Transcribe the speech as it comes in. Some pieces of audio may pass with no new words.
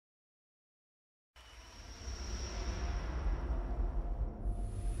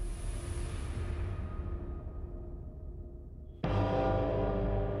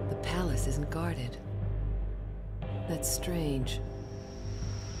palace isn't guarded. That's strange.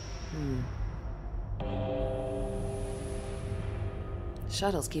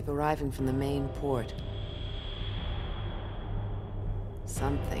 Shuttles keep arriving from the main port.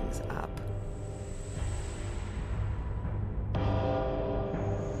 Something's up.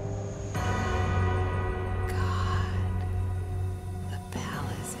 God. The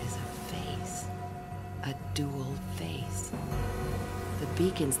palace is a face. A dual face. The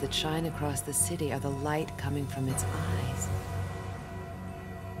beacons that shine across the city are the light coming from its eyes.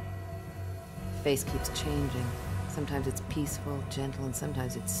 The face keeps changing. Sometimes it's peaceful, gentle, and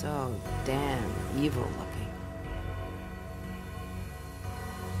sometimes it's so damn evil looking.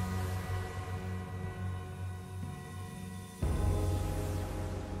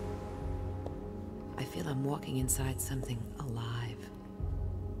 I feel I'm walking inside something alive.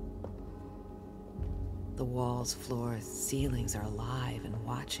 The walls, floors, ceilings are alive and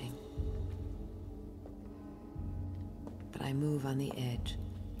watching. But I move on the edge,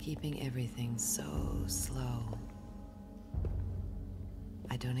 keeping everything so slow.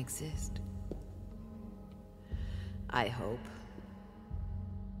 I don't exist. I hope.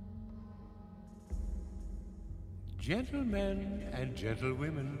 Gentlemen and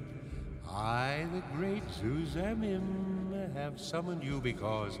gentlewomen, I, the great Zuzamim, have summoned you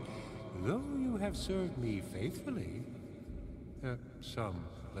because, though you have served me faithfully, some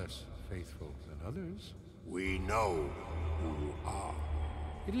less faithful than others, we know who you are.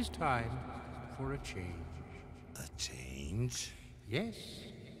 It is time for a change. A change? Yes,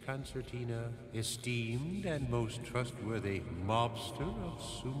 Concertina, esteemed and most trustworthy mobster of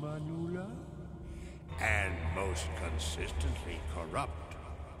Sumanula, and most consistently corrupt.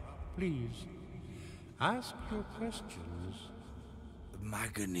 Please, ask your questions.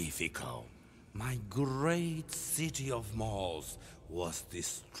 Magnifico, my great city of malls was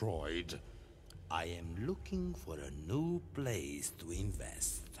destroyed. I am looking for a new place to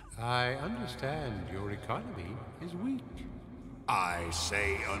invest. I understand your economy is weak. I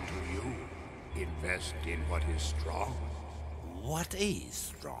say unto you, invest in what is strong. What is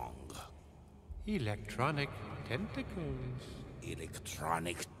strong? Electronic tentacles.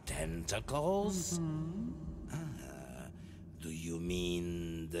 Electronic tentacles? Do you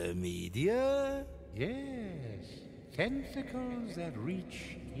mean the media? Yes, tentacles that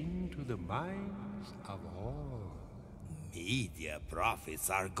reach into the minds of all. Media profits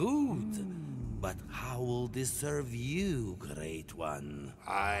are good, but how will this serve you, Great One?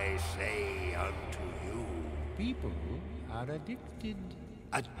 I say unto you, People are addicted.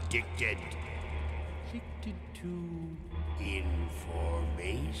 Addicted to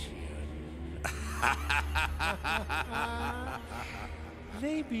information.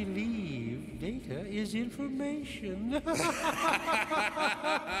 They believe data is information.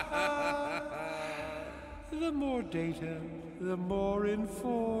 The more data, the more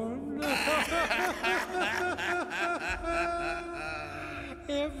informed.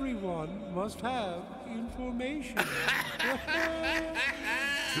 Everyone must have information.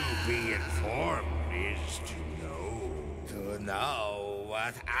 To be informed is to know. To know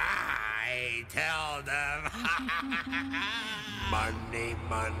what I tell them. Money,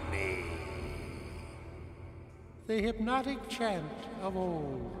 money. The hypnotic chant of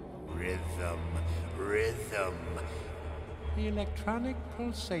old. Rhythm, rhythm. The electronic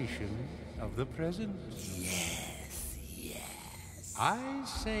pulsation of the present. Yes, yes. I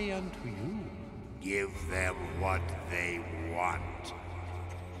say unto you, give them what they want.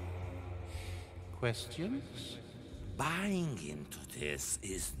 Questions? Buying into this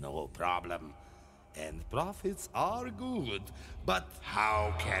is no problem, and profits are good, but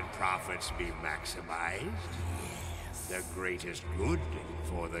how can profits be maximized? Yes. The greatest good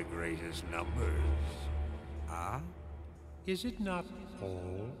for the greatest numbers. Is it not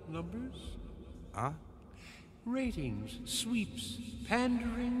all numbers? Ratings, sweeps,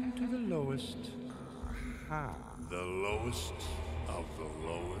 pandering to the lowest. The lowest of the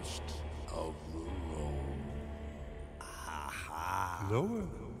lowest of the low. Lower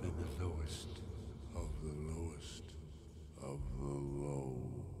than the lowest Of the lowest of the low.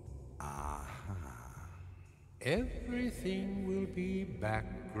 Everything will be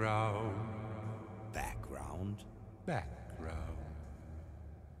background. Background? Background.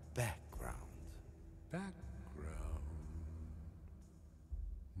 Background. Background.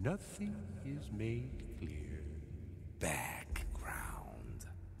 Nothing is made clear. Background.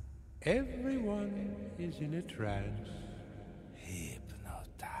 Everyone is in a trance.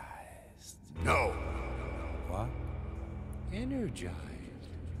 Hypnotized. No! What? Energized.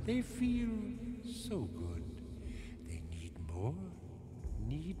 They feel so good. They need more.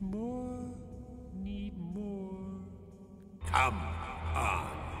 Need more, need more. Come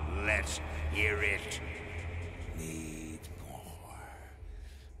on, let's hear it. Need more.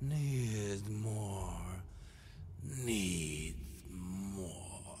 Need more. Need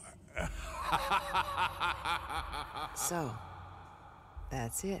more. So,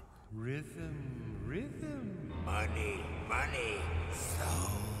 that's it. Rhythm, rhythm. Money, money. So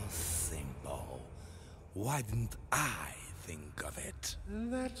simple. Why didn't I think of it?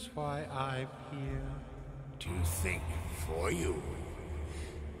 That's why I'm here. To think for you.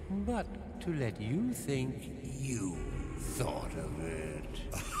 But to let you think. You thought of it.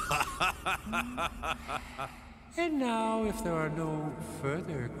 And now, if there are no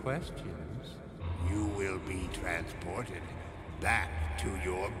further questions, You will be transported back to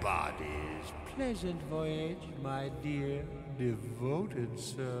your bodies. pleasant voyage, my dear devoted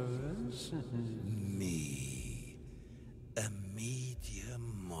servants. Me, a media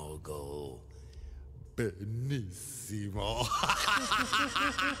mogul. Benissimo.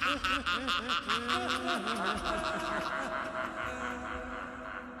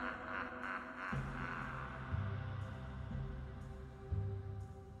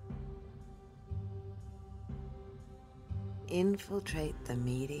 Infiltrate the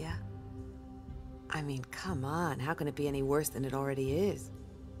media? I mean, come on, how can it be any worse than it already is?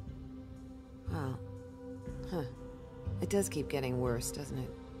 Well, it does keep getting worse, doesn't it?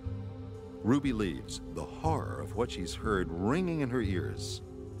 Ruby leaves, the horror of what she's heard ringing in her ears.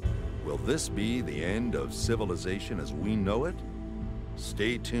 Will this be the end of civilization as we know it?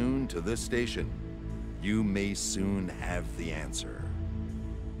 Stay tuned to this station. You may soon have the answer.